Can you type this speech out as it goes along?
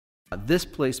This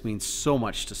place means so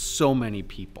much to so many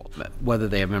people, whether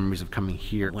they have memories of coming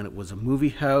here when it was a movie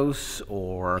house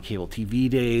or cable TV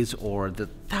days, or the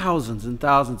thousands and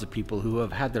thousands of people who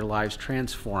have had their lives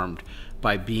transformed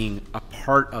by being a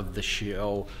part of the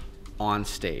show on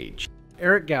stage.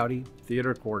 Eric Gowdy,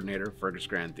 theater coordinator, Fergus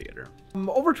Grand Theatre.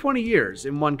 Over 20 years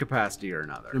in one capacity or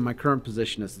another. In my current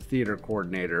position as the theater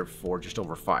coordinator for just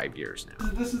over 5 years now.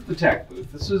 This is the tech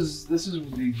booth. This is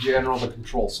the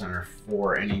control center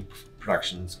for any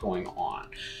productions going on.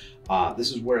 This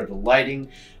is where the lighting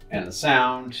and the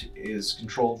sound is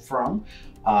controlled from,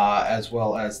 as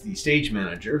well as the stage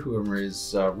manager, whoever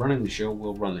is running the show,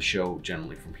 will run the show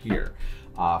generally from here.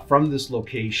 From this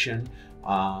location,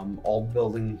 all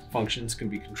building functions can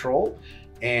be controlled,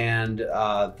 and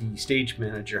the stage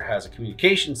manager has a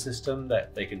communication system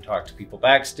that they can talk to people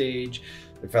backstage,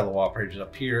 their fellow operators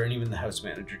up here, and even the house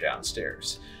manager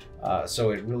downstairs. So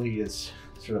it really is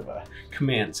sort of a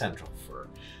command central for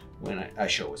when a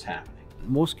show is happening.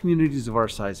 Most communities of our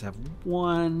size have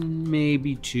one,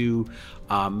 maybe two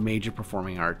major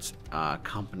performing arts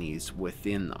companies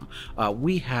within them.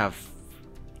 We have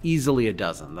easily a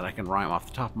dozen that I can rhyme off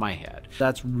the top of my head.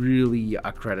 That's really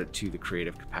a credit to the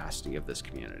creative capacity of this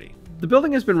community. The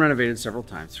building has been renovated several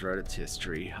times throughout its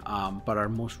history, but our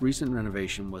most recent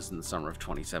renovation was in the summer of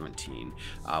 2017,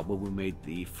 where we made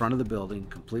the front of the building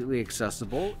completely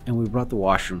accessible, and we brought the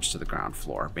washrooms to the ground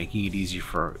floor, making it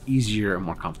easier and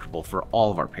more comfortable for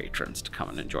all of our patrons to come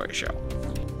and enjoy a show.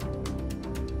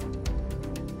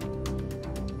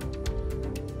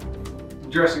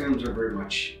 Dressing rooms are very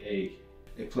much a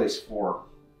place for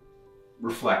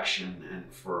reflection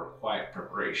and for quiet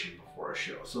preparation before a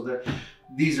show. So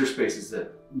these are spaces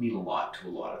that mean a lot to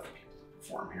a lot of the people that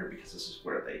perform here, because this is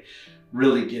where they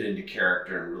really get into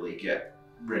character and really get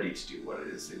ready to do what it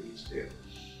is they need to do.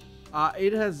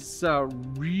 It has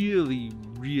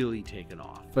really taken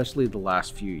off, especially the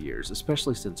last few years,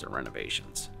 especially since our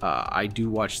renovations. I do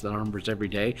watch the numbers every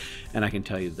day, and I can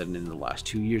tell you that in the last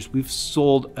 2 years, we've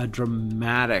sold a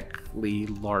dramatically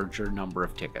larger number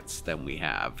of tickets than we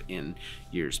have in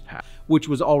years past, which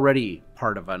was already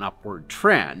part of an upward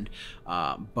trend.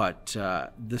 But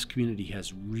this community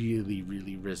has really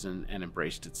risen and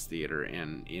embraced its theater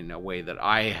in a way that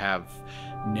I have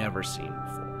never seen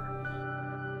before.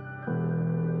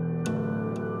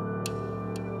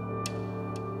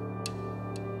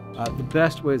 The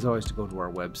best way is always to go to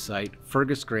our website,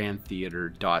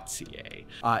 fergusgrandtheatre.ca.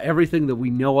 Everything that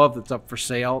we know of that's up for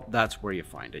sale, that's where you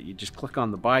find it. You just click on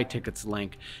the Buy Tickets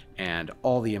link, and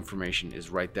all the information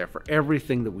is right there for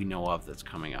everything that we know of that's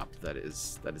coming up that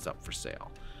is up for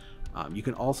sale. You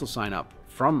can also sign up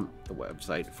from the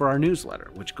website for our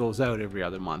newsletter, which goes out every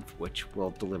other month, which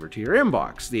will deliver to your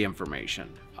inbox the information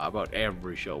about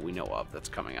every show we know of that's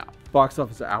coming up. Box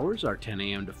office hours are 10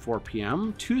 a.m. to 4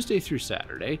 p.m. Tuesday through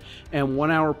Saturday, and 1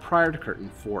 hour prior to curtain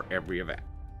for every event.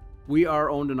 We are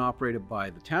owned and operated by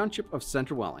the Township of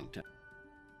Central Wellington.